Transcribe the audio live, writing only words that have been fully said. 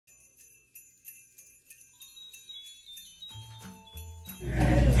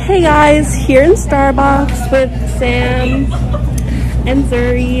Hey guys, here in Starbucks with Sam and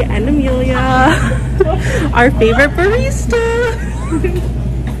Zuri and Amelia, our favorite barista.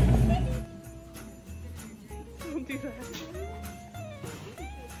 Don't do that.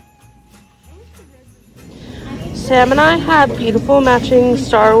 Sam and I have beautiful matching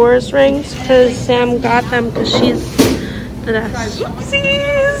Star Wars rings because Sam got them because she's the best.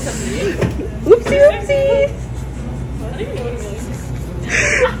 Oopsies! Oopsie oopsies!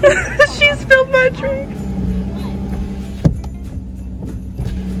 She spilled my drink.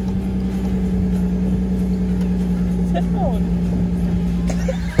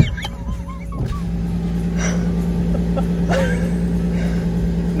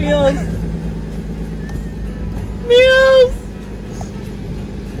 Meals. Meals.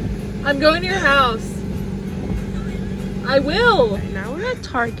 I'm going to your house. I will. Now we're at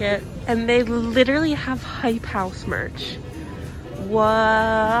Target and they literally have Hype House merch. What?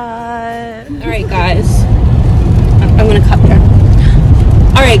 Alright guys. I'm gonna cut there.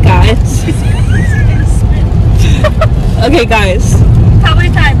 Alright guys. Okay guys. How many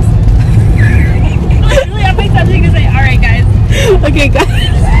times? Literally how many times are you gonna say, alright guys? Okay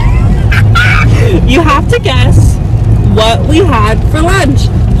guys. You have to guess what we had for lunch.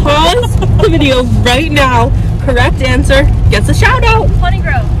 Pause the video right now. Correct answer gets a shout out. Honey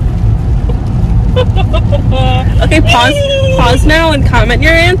Grove. Okay, pause now and comment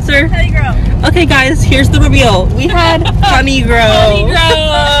your answer. Honey Grove. Okay guys, here's the reveal. We had Honey Grove. Honey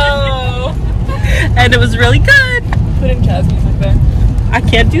Grove. And it was really good. Put in jazz music there. I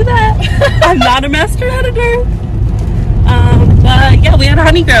can't do that. I'm not a master editor. But yeah, we had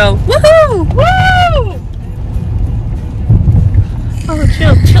Honey Grove. Woohoo! Woo! Oh,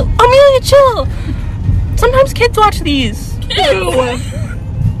 chill. Amelia, chill. Sometimes kids watch these. Ew.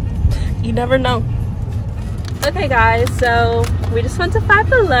 You never know. Okay guys, so we just went to Five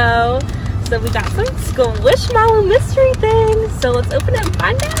Below. So we got some Squishmallow mystery things. So let's open it and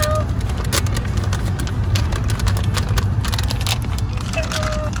find out.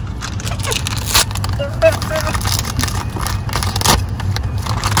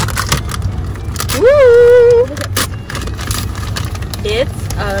 Woo!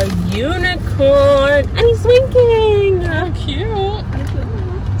 It's a unicorn and he's winking. Oh, cute.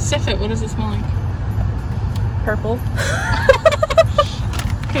 Sniff it. What does it smell like? Purple.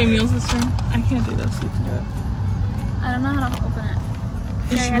 Okay, Meals this turn. I can't do this. You can do it. I don't know how to open it.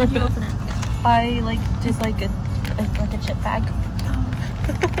 You How should do you rip it. open it? I just like a chip bag.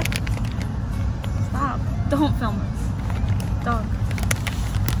 Stop. Don't film this. Dog.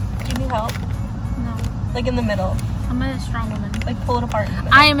 Do you need help? No. Like in the middle. I'm a strong woman. Like pull it apart.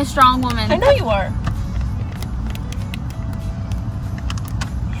 I am a strong woman. I know you are.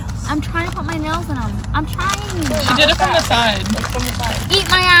 I'm trying to put my nails in them. I'm trying. She did it from the side. Like from the side. Eat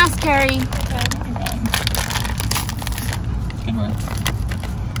my ass, Carrie. Good work.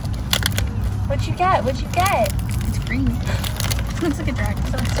 What'd you get? What'd you get? It's green. Looks like a dragon.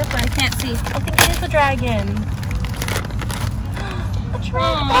 So it's different. I can't see. I think it is a dragon. A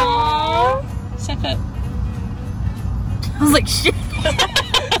dragon. Aww. Sniff it. I was like, shit.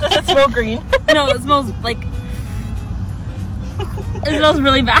 Does it smell green? No, it smells like... It smells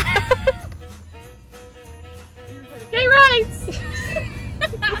really bad. Yay, right.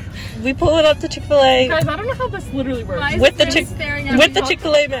 We pull it up to Chick-fil-A Guys, I don't know how this literally works. with the Chick-fil-A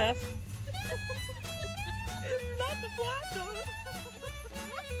mask. Not the flash on.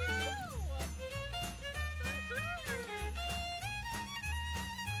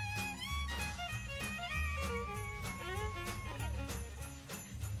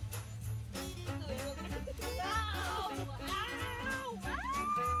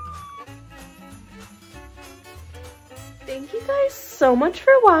 Thank you guys so much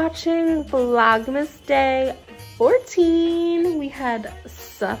for watching Vlogmas Day 14. We had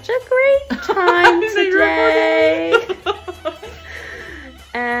such a great time today.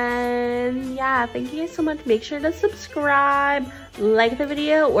 And yeah, thank you guys so much. Make sure to subscribe, like the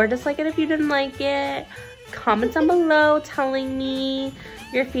video, or dislike it if you didn't like it. Comment down below telling me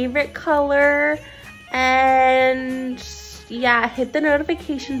your favorite color. And yeah, hit the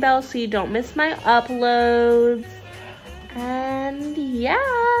notification bell so you don't miss my uploads. And yeah,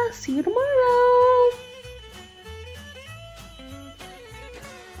 see you tomorrow.